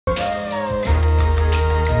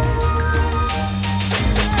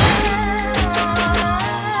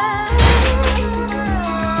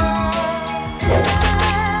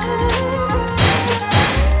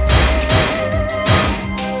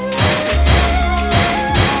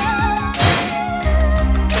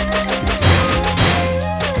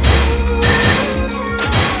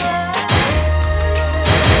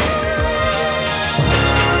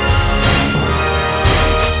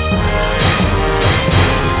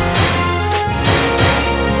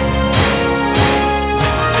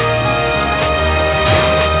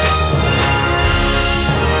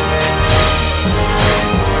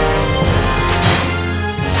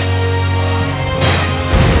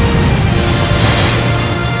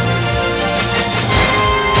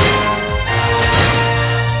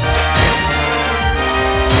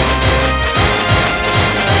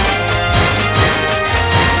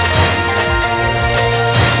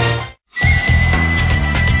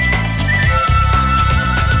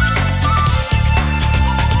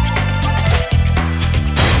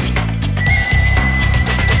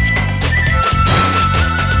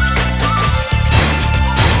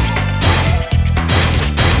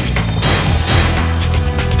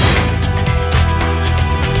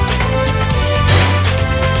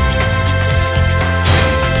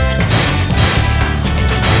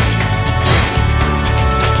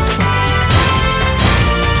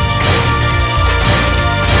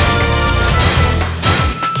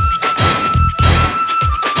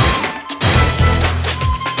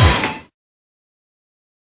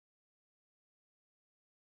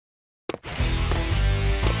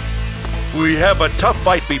have a tough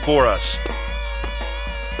fight before us.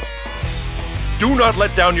 Do not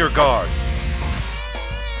let down your guard.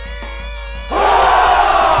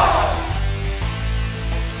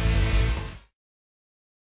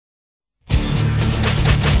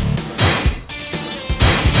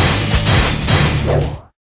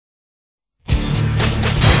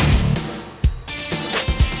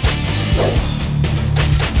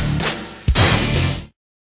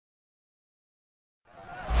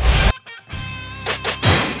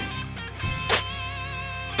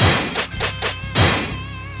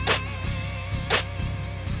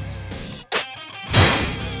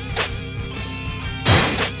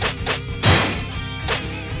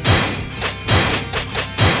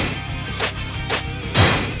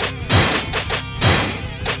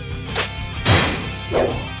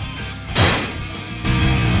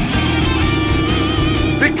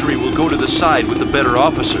 Victory will go to the side with the better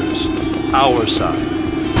officers. Our side.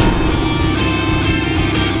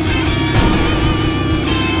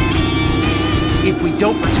 If we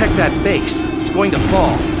don't protect that base, it's going to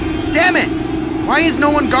fall. Damn it! Why is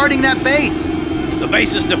no one guarding that base? The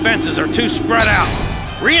base's defenses are too spread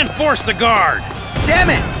out. Reinforce the guard!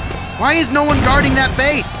 Damn it! Why is no one guarding that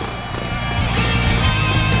base?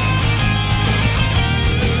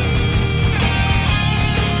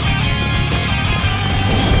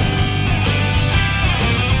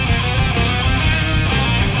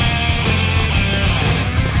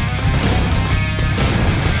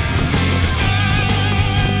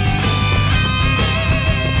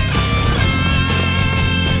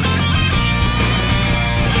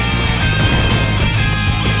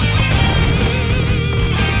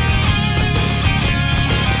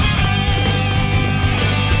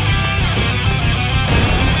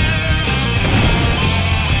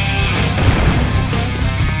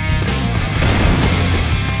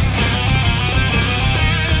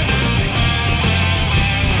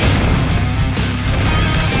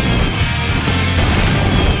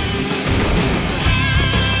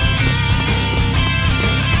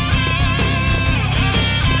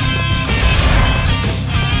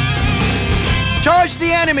 Charge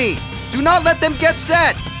the enemy! Do not let them get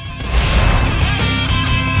set!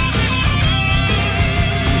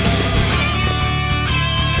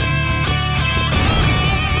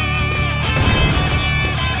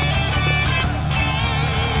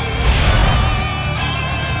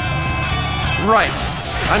 Right.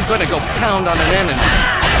 I'm gonna go pound on an enemy.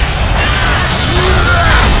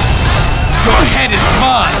 Your head is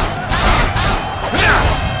mine!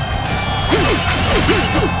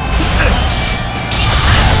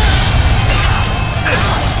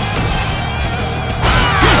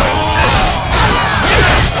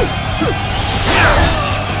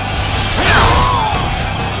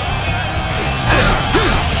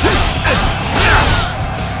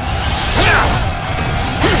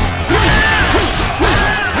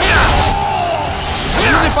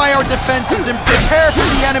 Unify our defenses and prepare for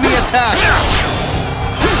the enemy attack!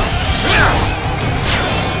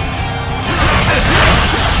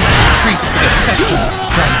 Retreat is an effective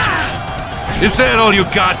strategy. Is that all you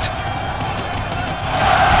got?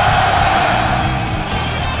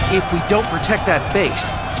 If we don't protect that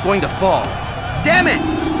base, it's going to fall. Damn it!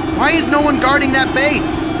 Why is no one guarding that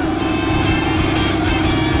base?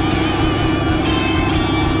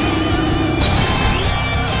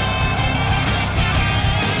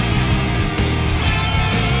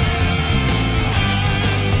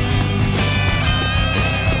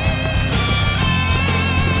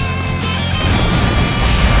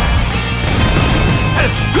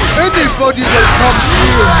 Anybody that comes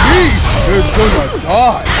near me is gonna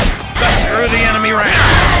die! Cut through the enemy ranks.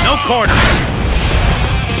 No quarter.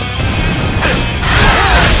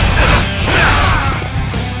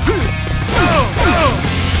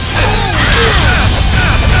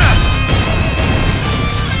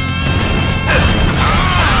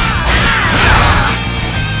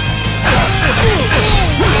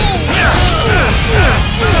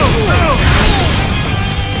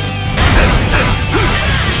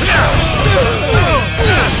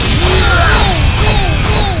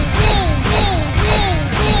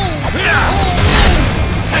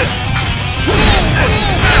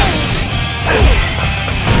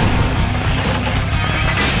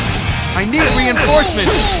 I need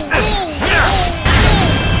reinforcements!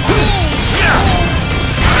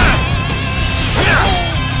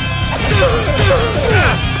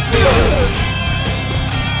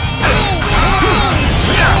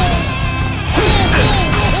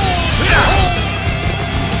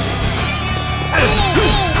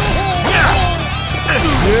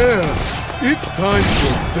 Yeah, it's time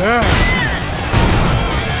for that.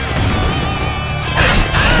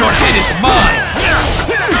 Your head is mine!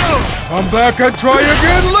 Come back and try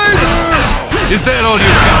again later! Is that all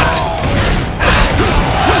you got?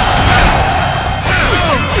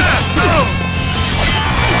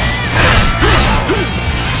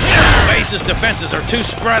 The base's defenses are too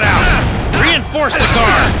spread out. Reinforce the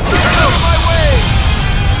guard!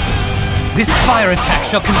 This fire attack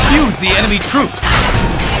shall confuse the enemy troops!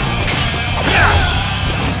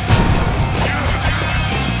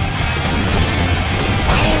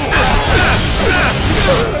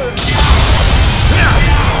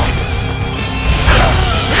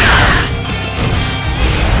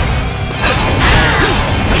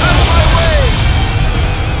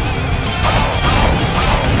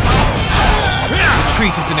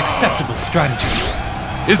 Retreat is an acceptable strategy.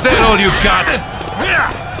 Is that all you got?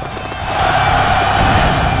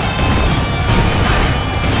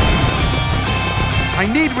 I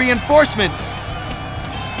need reinforcements!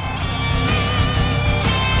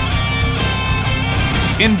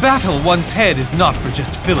 In battle, one's head is not for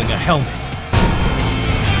just filling a helmet.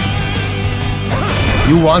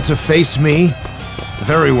 You want to face me?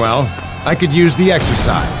 Very well. I could use the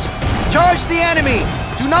exercise. Charge the enemy!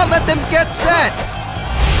 Do not let them get set!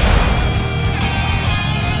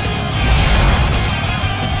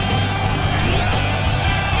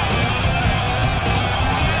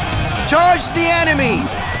 Charge the enemy!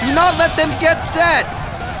 Do not let them get set!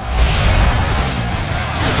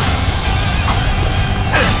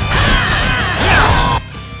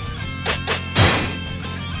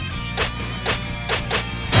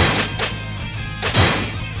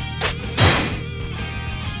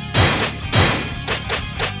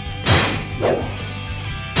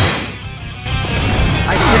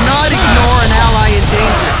 I cannot ignore an ally in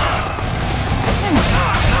danger.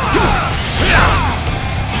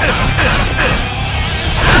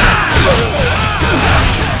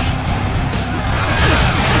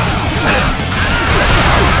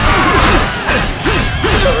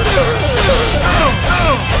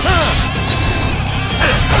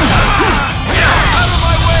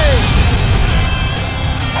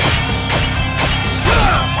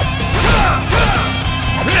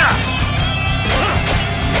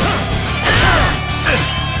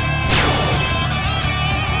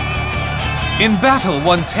 In battle,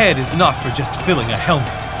 one's head is not for just filling a helmet.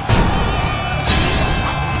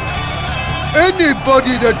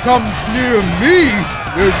 Anybody that comes near me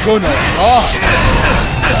is gonna die!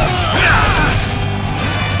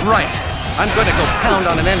 Right. I'm gonna go pound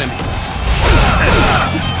on an enemy.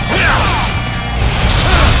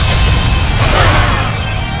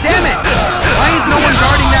 Damn it! Why is no one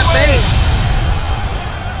guarding that base?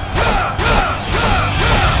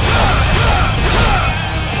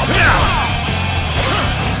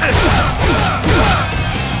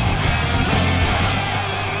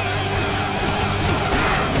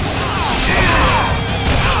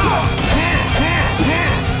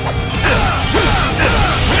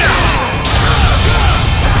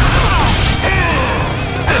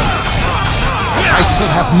 I still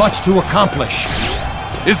have much to accomplish.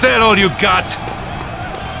 Is that all you got?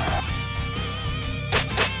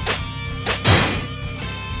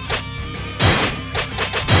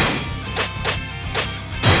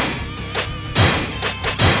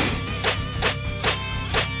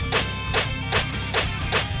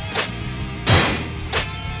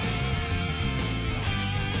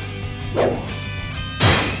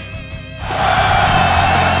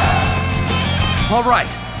 All right,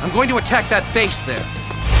 I'm going to attack that base there.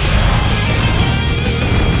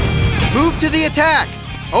 Move to the attack!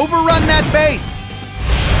 Overrun that base!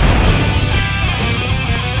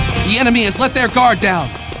 The enemy has let their guard down.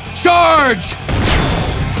 Charge!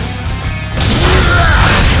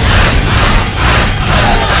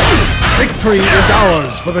 Victory is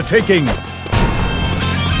ours for the taking.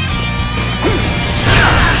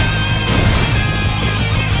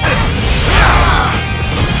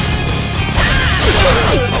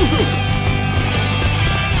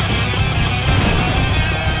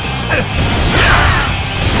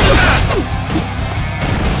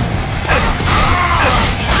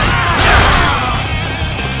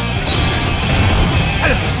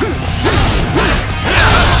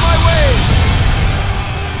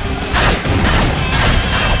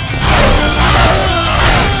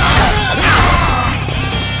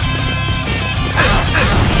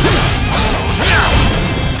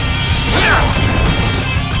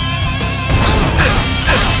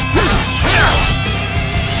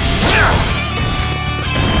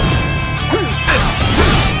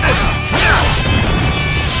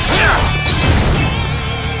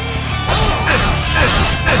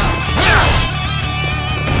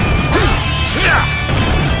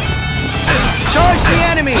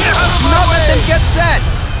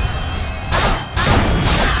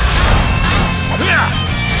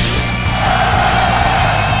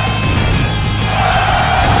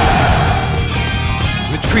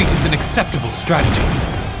 acceptable strategy.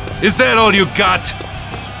 Is that all you got?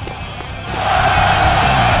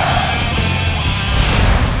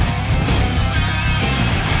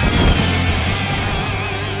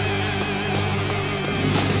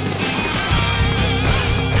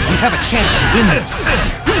 We have a chance to win this.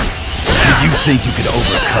 Did you think you could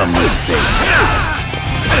overcome this base?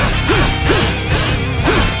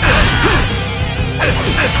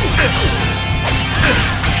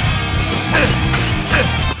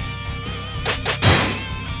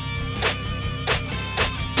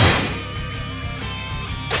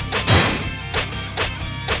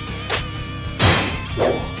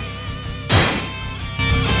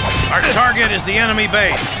 Our target is the enemy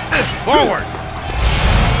base. Forward!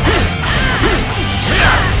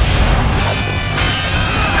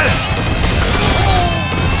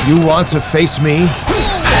 You want to face me?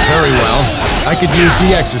 Very well. I could use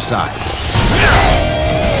the exercise.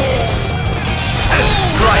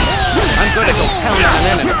 Right. I'm gonna go pound on an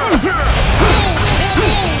enemy.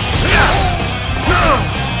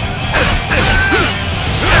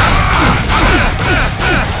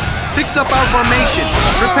 Fix up our formation.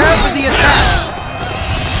 Prepare for the attack.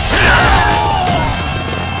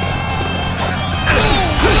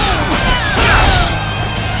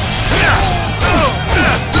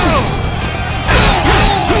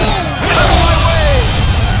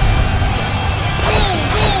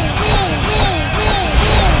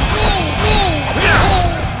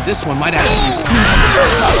 This one might actually be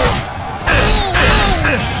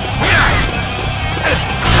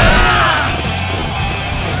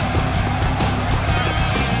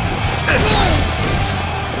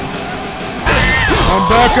Come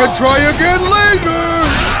back and try again later!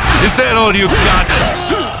 Is that all you got?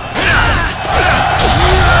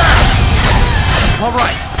 all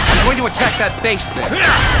right. I'm going to attack that base there.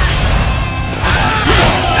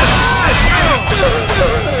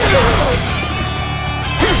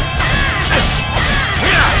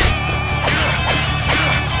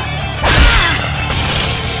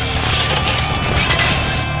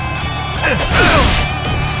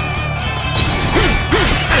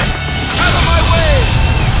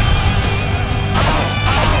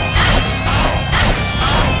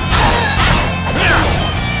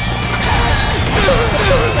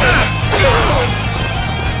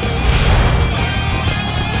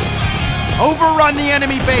 Overrun the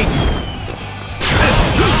enemy base!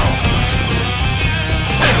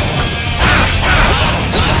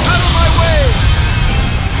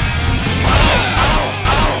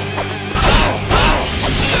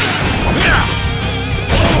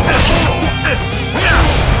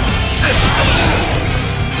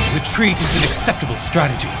 Retreat is an acceptable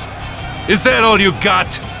strategy. Is that all you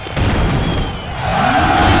got?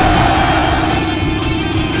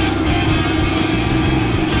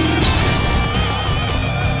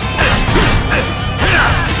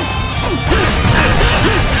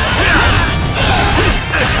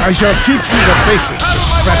 I shall teach you the basics of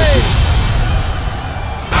strategy.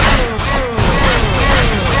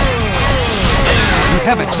 We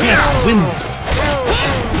have a chance to win this.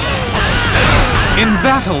 In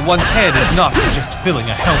battle, one's head is not just filling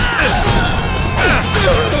a helmet.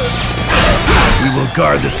 We will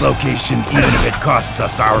guard this location even if it costs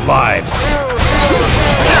us our lives.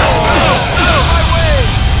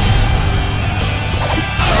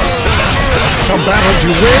 Some battles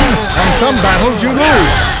you win, and some battles you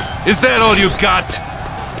lose. Is that all you got?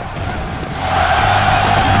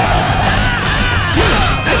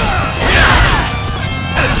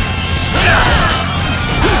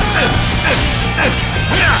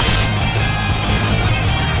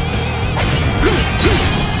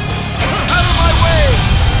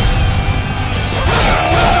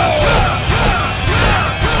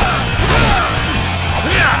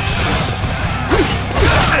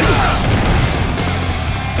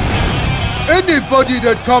 Anybody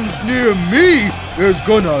that comes near me is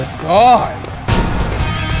gonna die.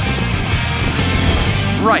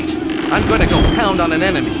 Right. I'm gonna go pound on an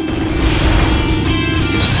enemy.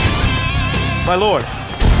 My lord,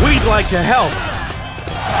 we'd like to help.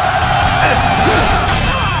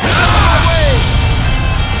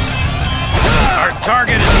 Our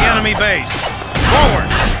target is the enemy base.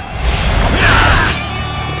 Forward!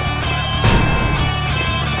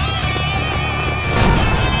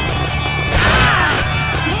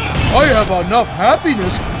 I have enough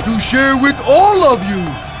happiness to share with all of you.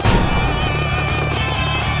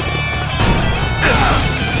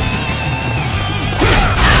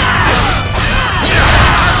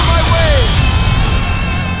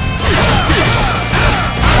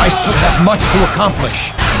 I still have much to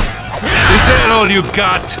accomplish. Is that all you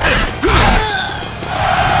got?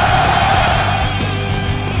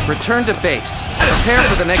 Return to base. Prepare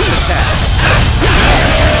for the next attack.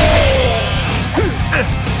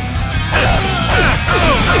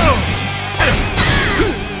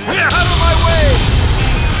 Out of my way!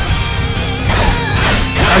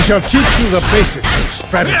 I shall teach you the basics of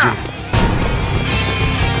strategy.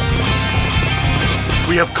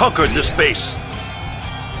 We have conquered this base.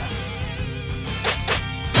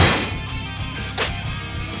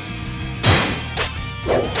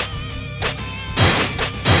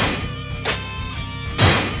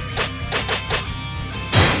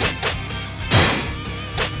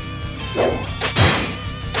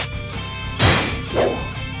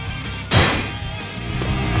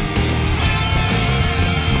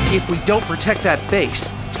 If we don't protect that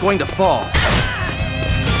base, it's going to fall.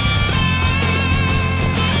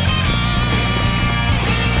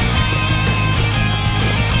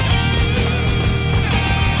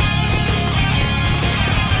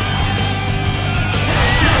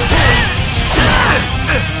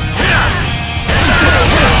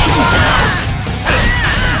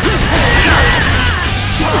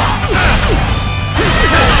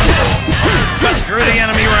 Cut through the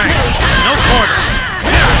enemy ranks. No quarters.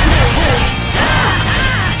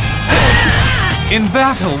 In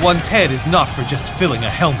battle, one's head is not for just filling a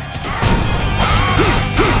helmet.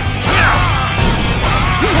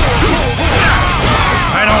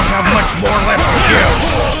 I don't have much more left to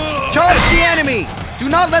give. Charge the enemy! Do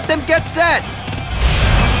not let them get set!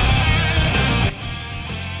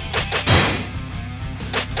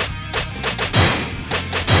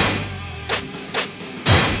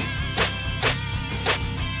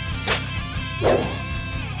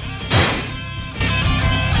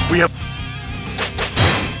 We have...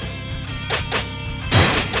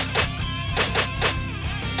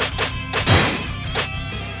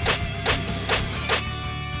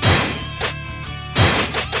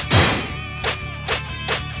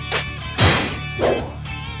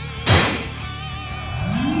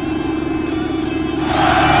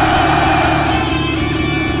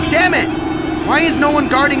 Damn it! Why is no one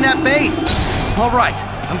guarding that base? All right,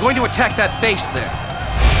 I'm going to attack that base there.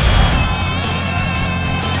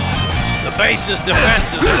 The base's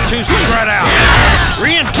defenses are too spread out.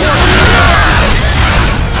 Reinforce the guard!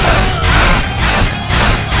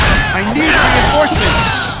 I need reinforcements!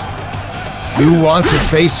 You want to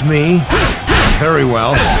face me? Very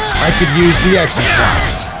well. I could use the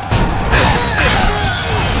exercise.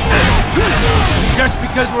 Just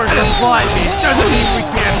because we're a supply base doesn't mean we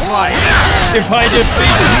can't fight. If I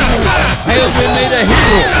defeat you, I'll be made a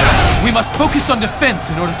hero. We must focus on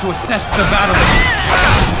defense in order to assess the battle.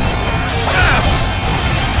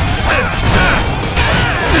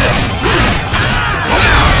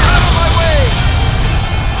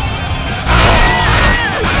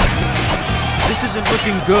 This isn't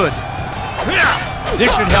looking good.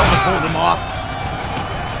 This should help us hold them off.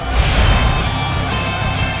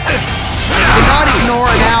 Do not ignore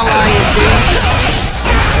an ally in danger.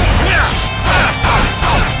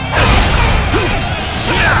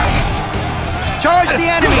 Charge the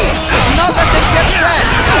enemy! Do not let them get set!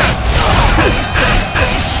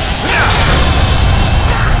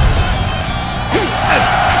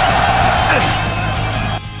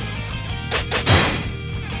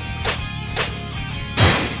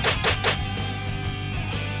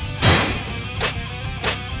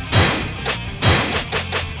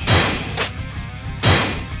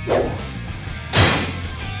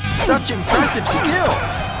 Such impressive skill!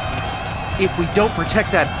 If we don't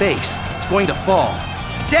protect that base, it's going to fall.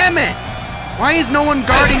 Damn it! Why is no one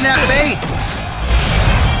guarding that base?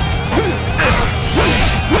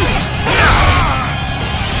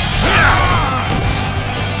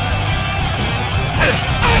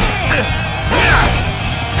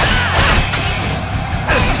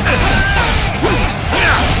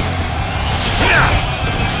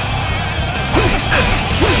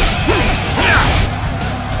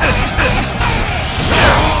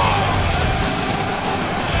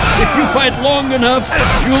 If you fight long enough,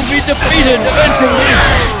 you'll be defeated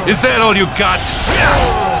eventually. Is that all you got?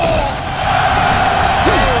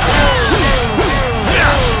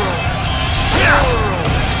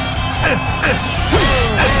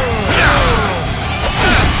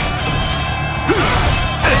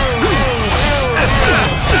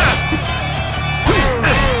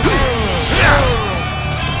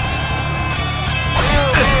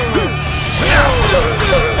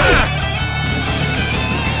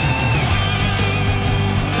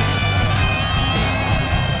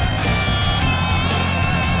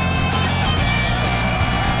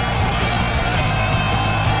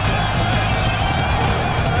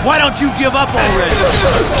 Why don't you give up already?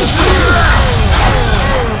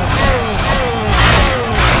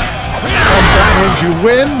 battles you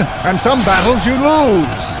win, and some battles you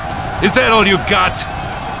lose. Is that all you got?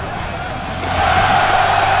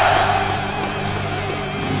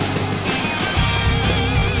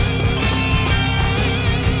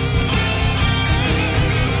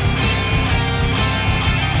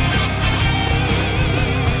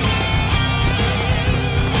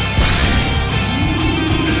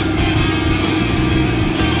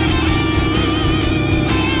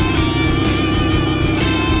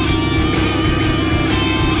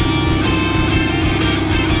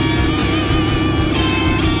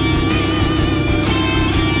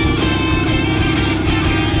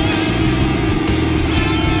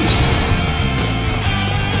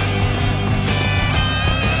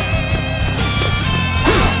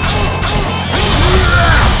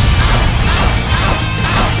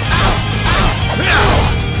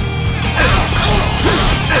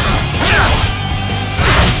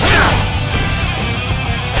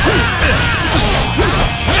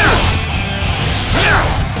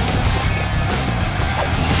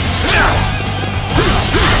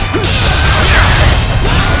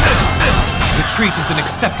 Retreat is an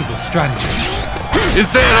acceptable strategy.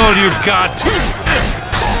 Is that all you got?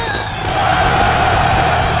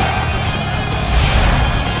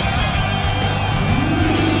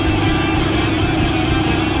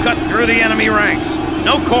 Cut through the enemy ranks.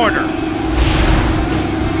 No quarter.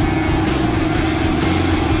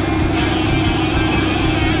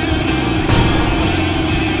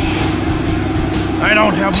 I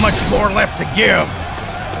don't have much more left to give.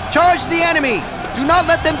 Charge the enemy! Do not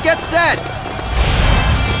let them get set!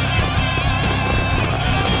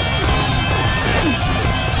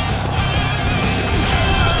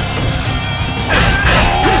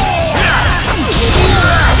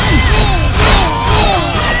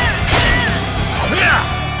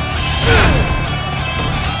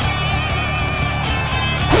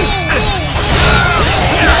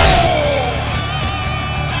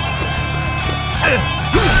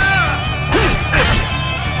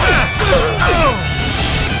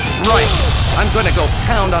 Right. I'm gonna go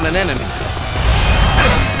pound on an enemy.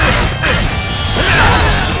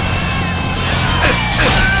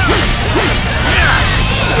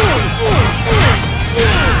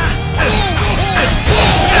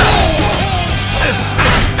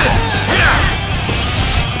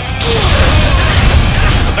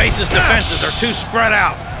 The base's defenses are too spread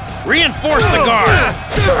out. Reinforce the guard.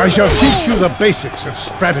 I shall teach you the basics of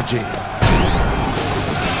strategy.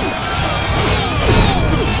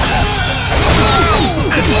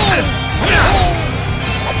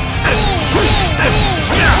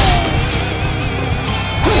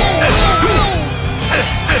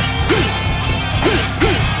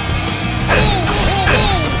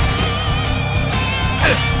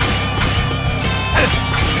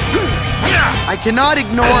 I cannot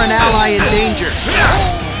ignore an ally in danger.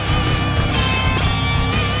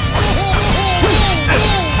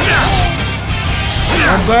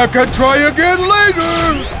 Come back and try again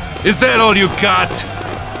later! Is that all you got?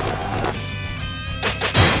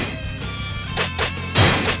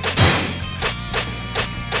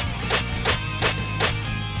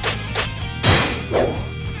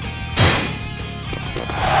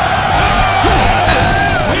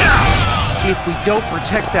 If we don't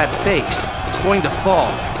protect that base, it's going to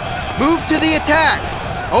fall. Move to the attack!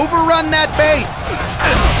 Overrun that base!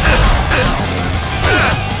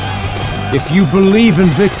 If you believe in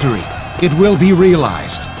victory, it will be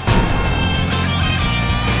realized.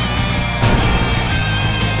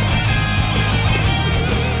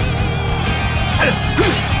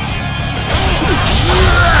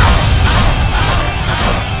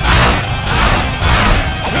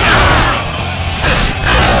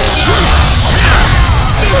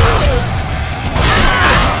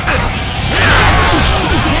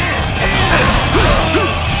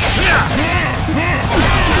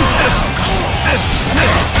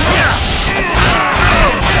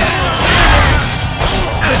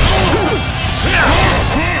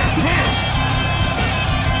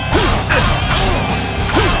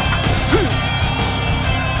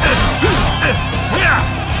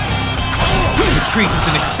 Retreat is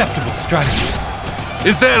an acceptable strategy.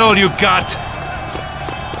 Is that all you got?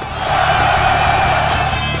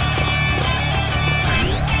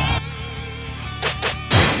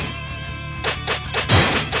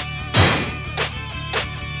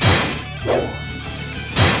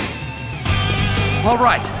 All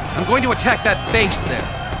right, I'm going to attack that base there.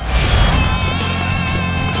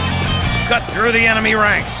 Cut through the enemy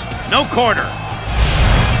ranks. No quarter.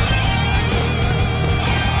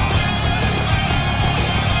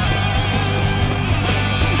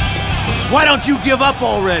 Why don't you give up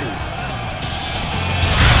already?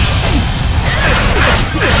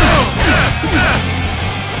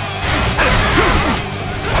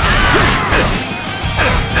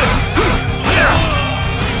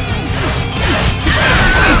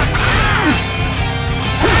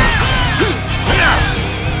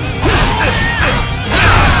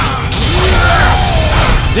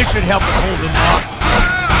 This should help hold them off.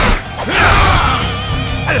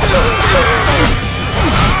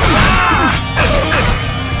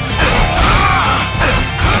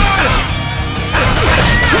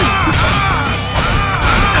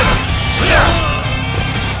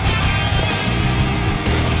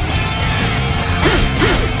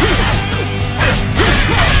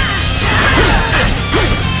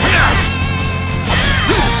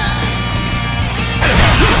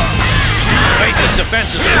 Base's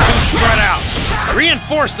defenses are too spread out.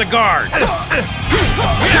 Reinforce the guard.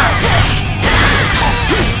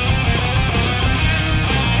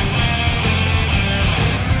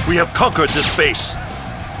 We have conquered this base.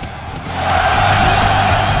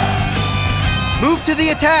 Move to the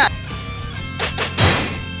attack!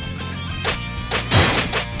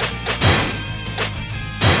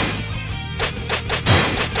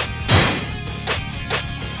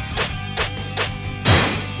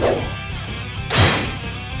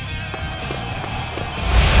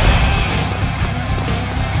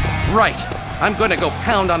 Right. I'm gonna go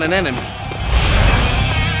pound on an enemy.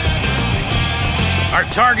 Our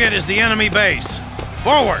target is the enemy base.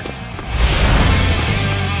 Forward!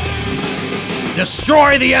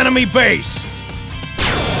 Destroy the enemy base!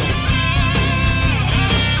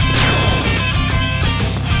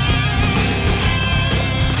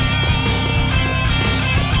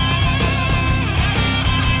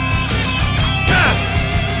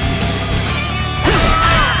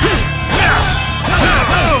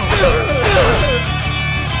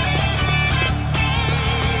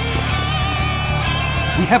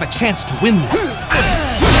 We have a chance to win this.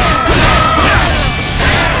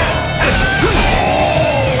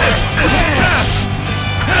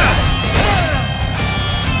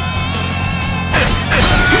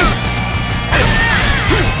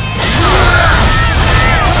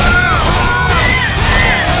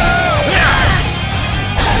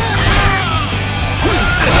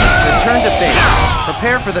 Return to base.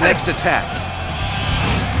 Prepare for the next attack.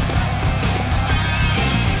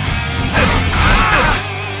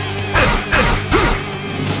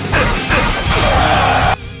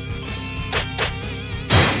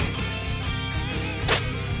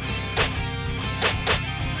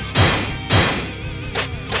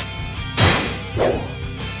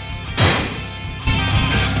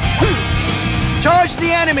 Charge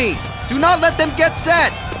the enemy! Do not let them get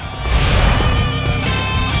set!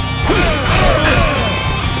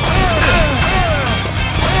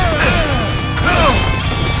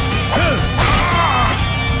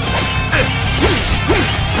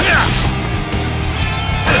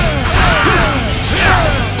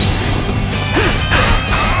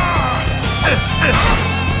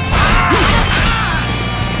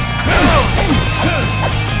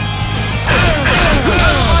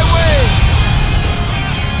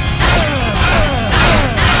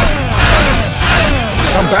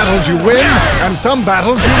 Some battles you win, and some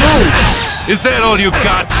battles you lose. Is that all you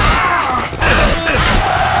got?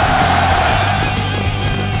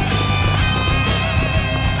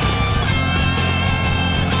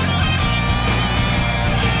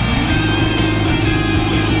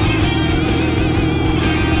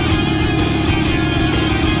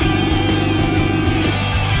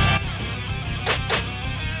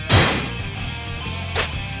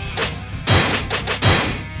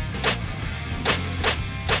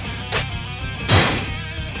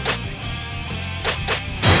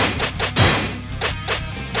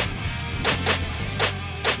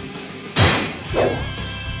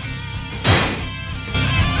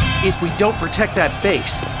 If we don't protect that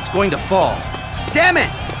base, it's going to fall. Damn it!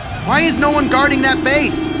 Why is no one guarding that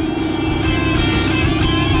base?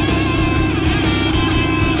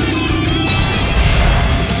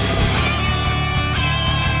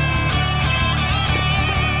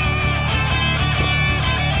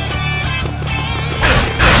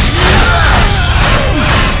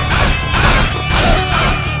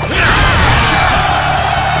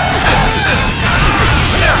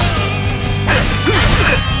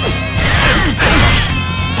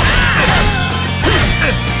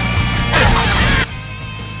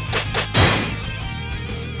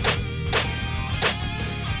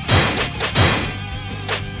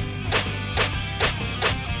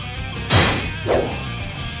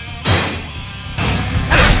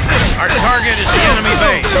 Our target is the enemy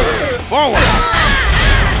base. Forward!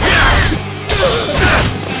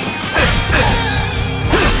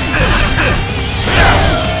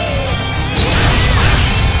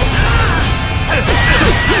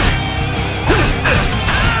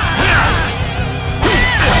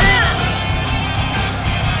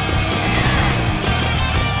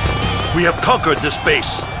 We have conquered this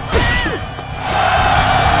base.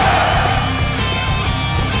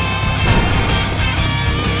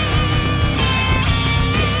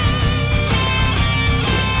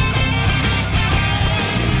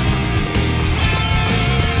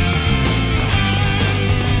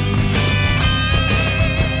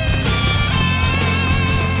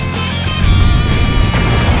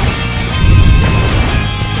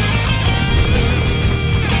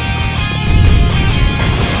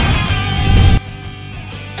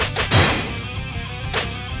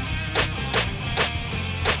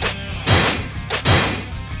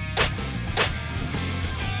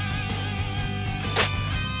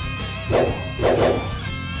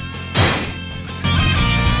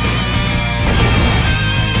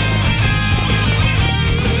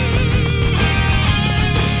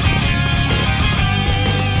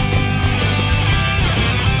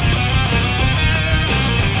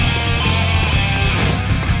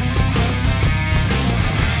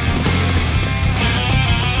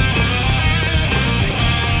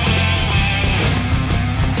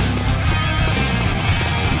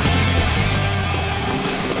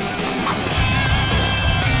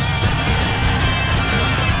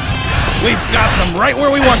 We've got them right where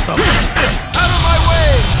we want them. Out of my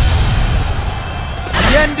way!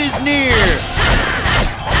 The end is near!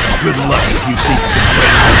 Good luck if you think you can break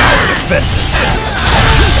through our defenses.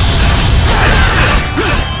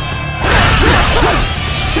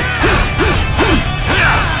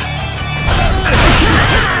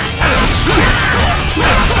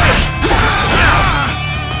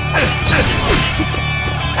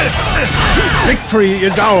 Victory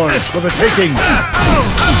is ours for the taking! Out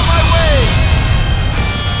of my way!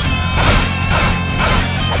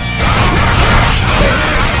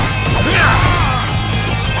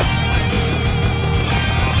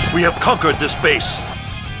 We have conquered this base.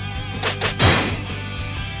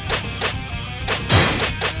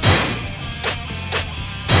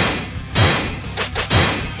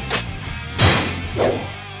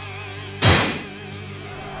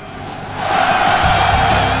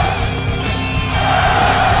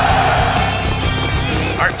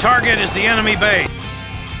 Our target is the enemy base.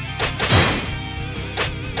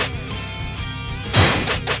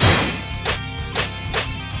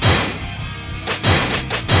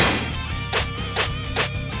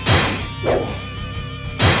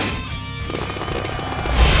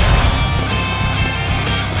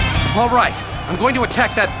 All right, I'm going to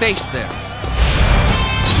attack that base there.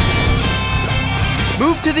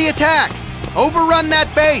 Move to the attack! Overrun that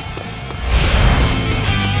base!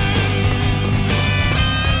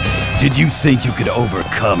 Did you think you could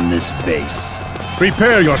overcome this base?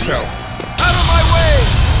 Prepare yourself! Out of my way!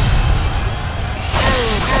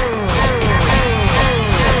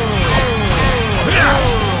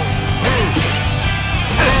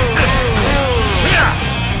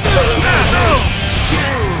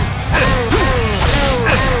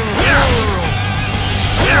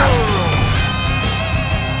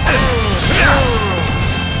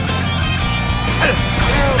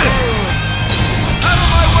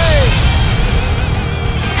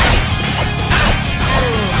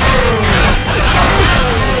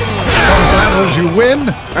 You win,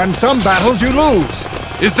 and some battles you lose.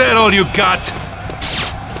 Is that all you got?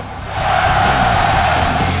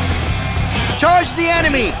 Charge the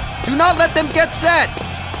enemy! Do not let them get set!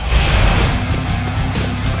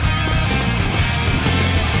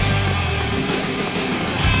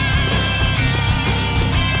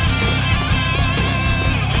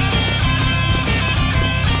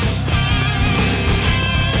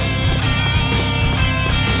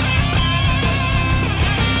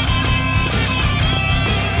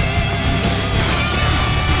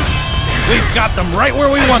 We've got them right where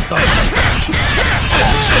we want them.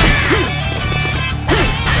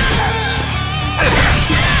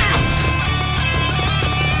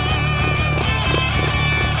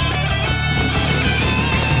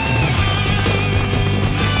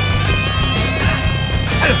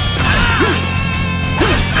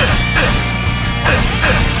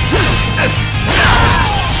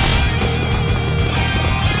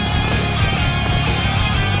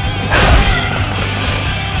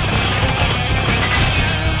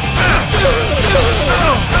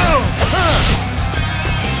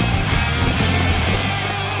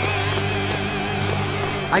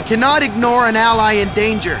 I cannot ignore an ally in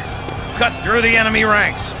danger. Cut through the enemy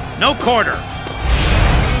ranks. No quarter.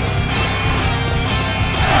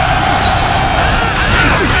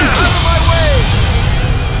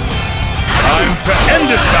 Time to end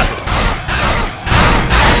this battle!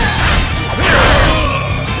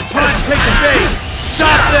 They're trying to take the base!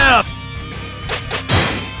 Stop them!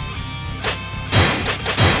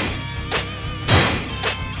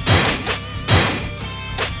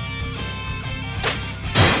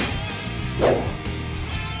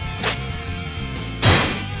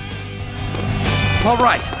 All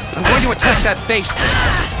right, I'm going to attack that base there.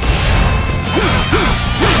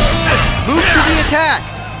 Move to the attack!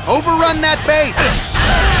 Overrun that base!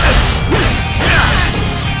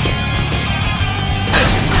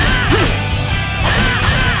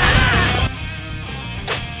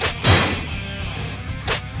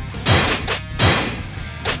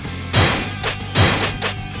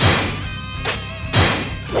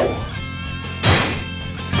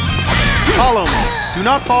 Follow me. Do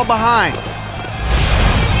not fall behind.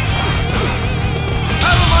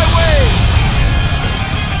 Out of my way!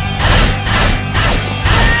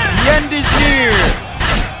 The end is near!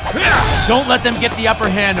 Don't let them get the upper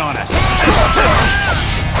hand on us.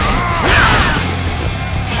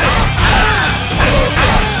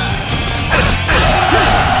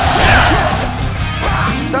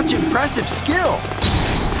 Such impressive skill!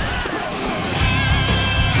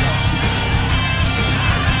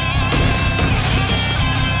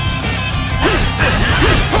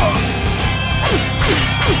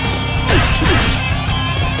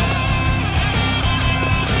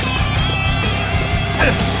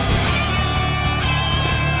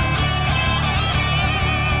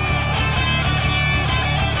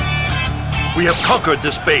 We have conquered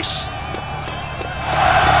this base.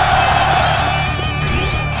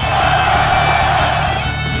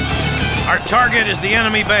 Our target is the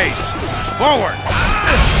enemy base. Forward!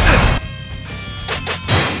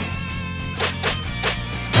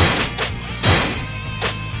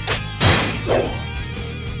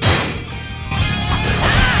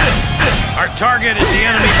 Our target is the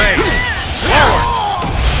enemy base. Forward!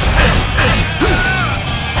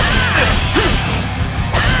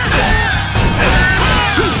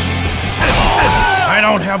 I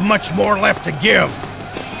don't have much more left to give.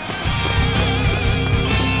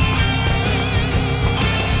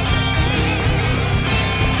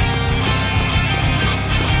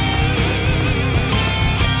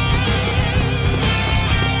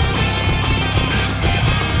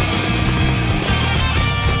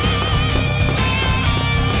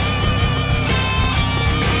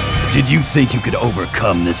 Did you think you could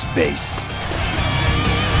overcome this base?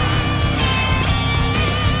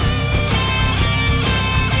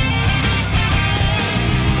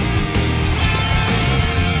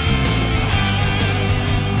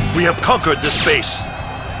 We have conquered this base.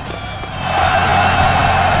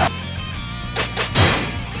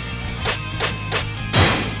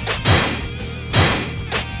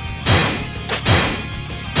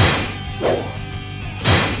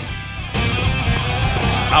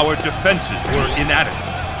 Our defenses were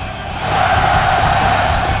inadequate.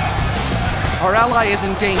 Our ally is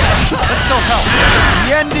in danger. Let's go help.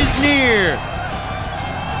 The end is near.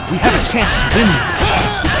 We have a chance to win this.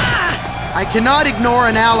 I cannot ignore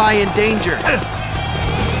an ally in danger.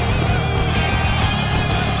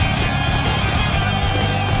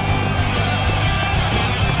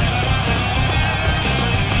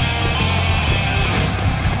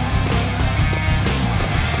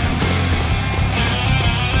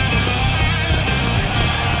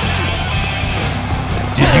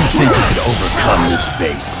 Did you think you could overcome this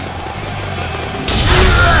base?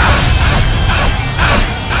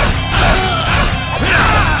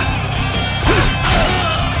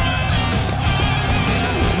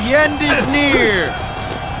 The end is near!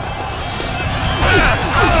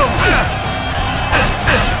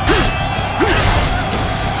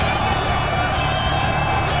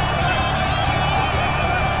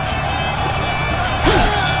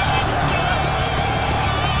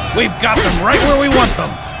 We've got them right where we want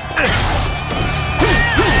them.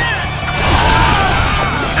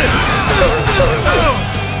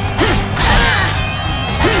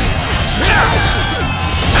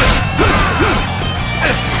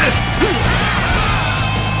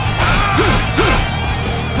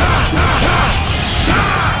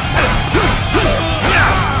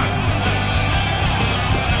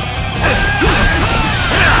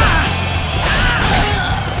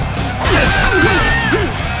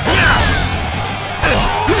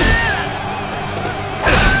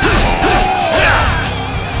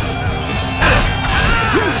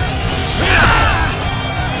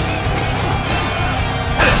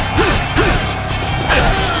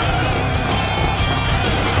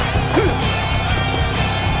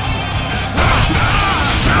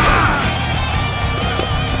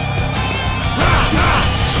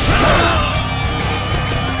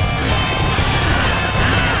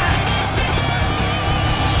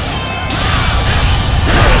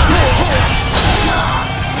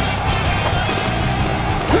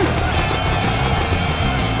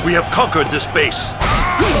 We have conquered this base.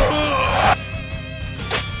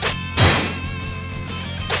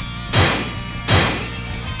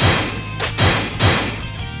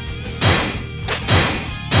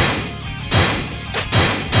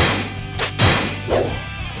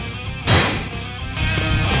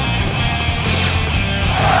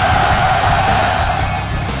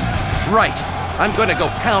 Right. I'm gonna go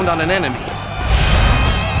pound on an enemy.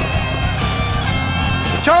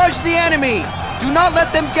 Charge the enemy! Do not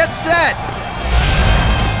let them get set!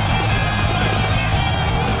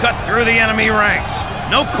 Cut through the enemy ranks.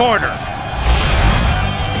 No quarter.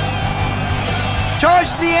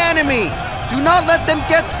 Charge the enemy! Do not let them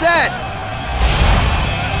get set!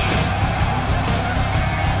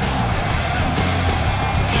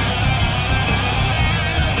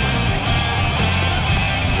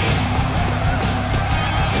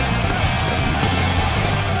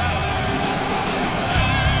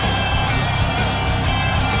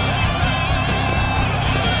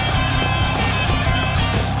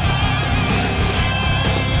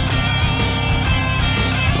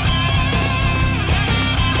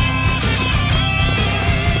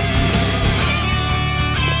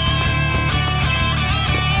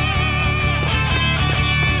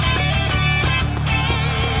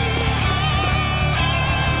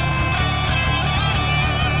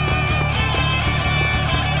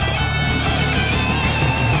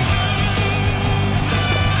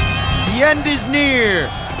 The end is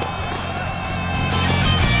near!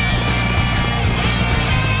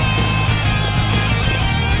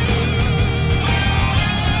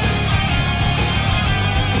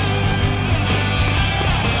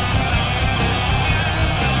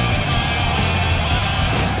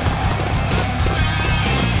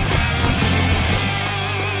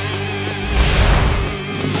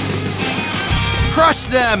 Crush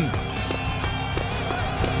them!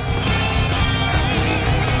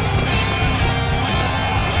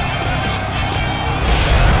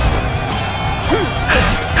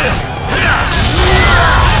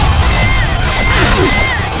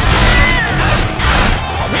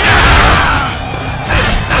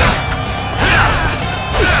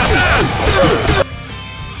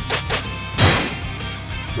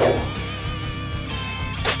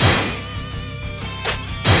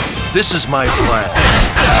 This is my plan.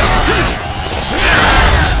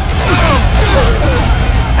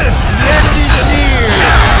 The end is near!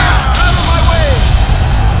 Out of my way!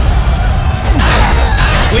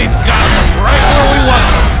 We've got them right where we want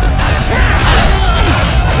them.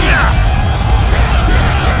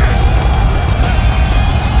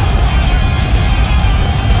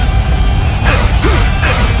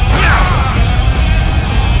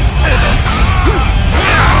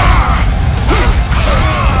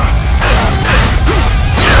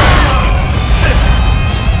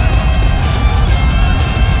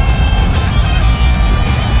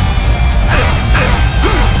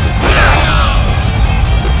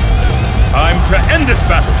 To end this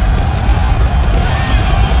battle!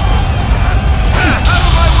 Out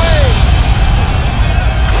of my way!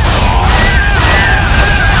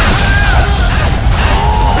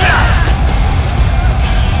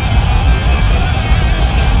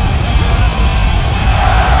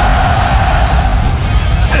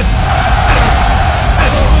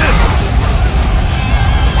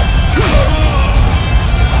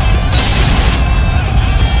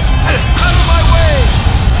 Out of my way!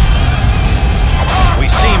 We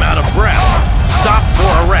seem out of breath. Stop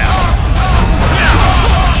for a rest.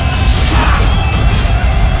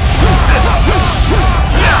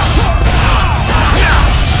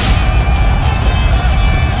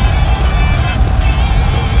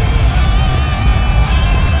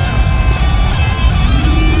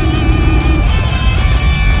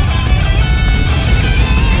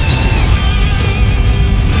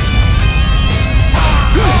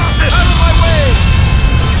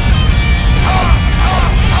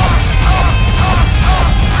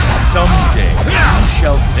 Someday, you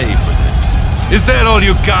shall pay for this. Is that all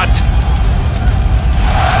you got?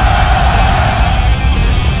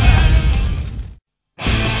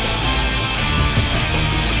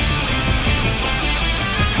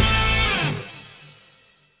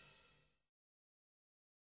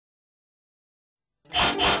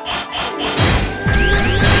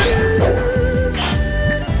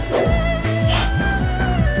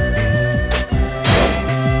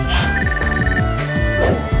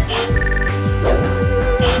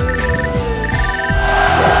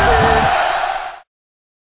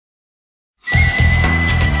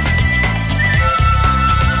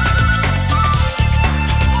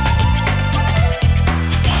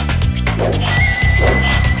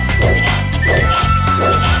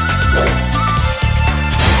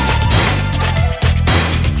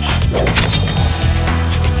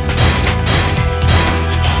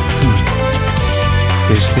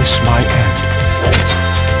 Is this my end?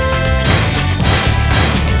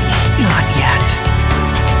 Not yet.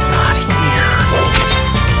 Not here.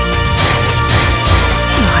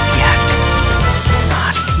 Not yet.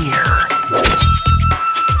 Not here.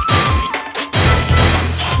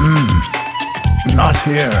 Not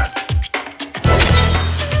here.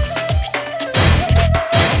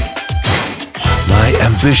 My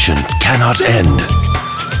ambition cannot end.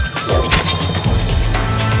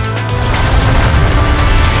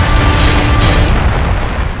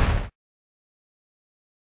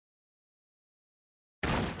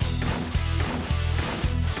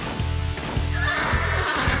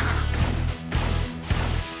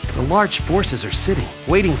 The large forces are sitting,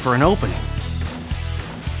 waiting for an opening.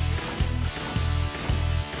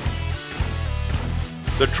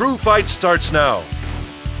 The true fight starts now.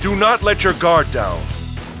 Do not let your guard down.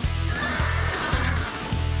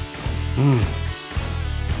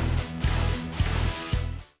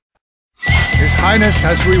 His Highness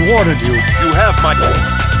has rewarded you. You have my...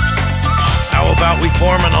 How about we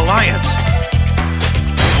form an alliance?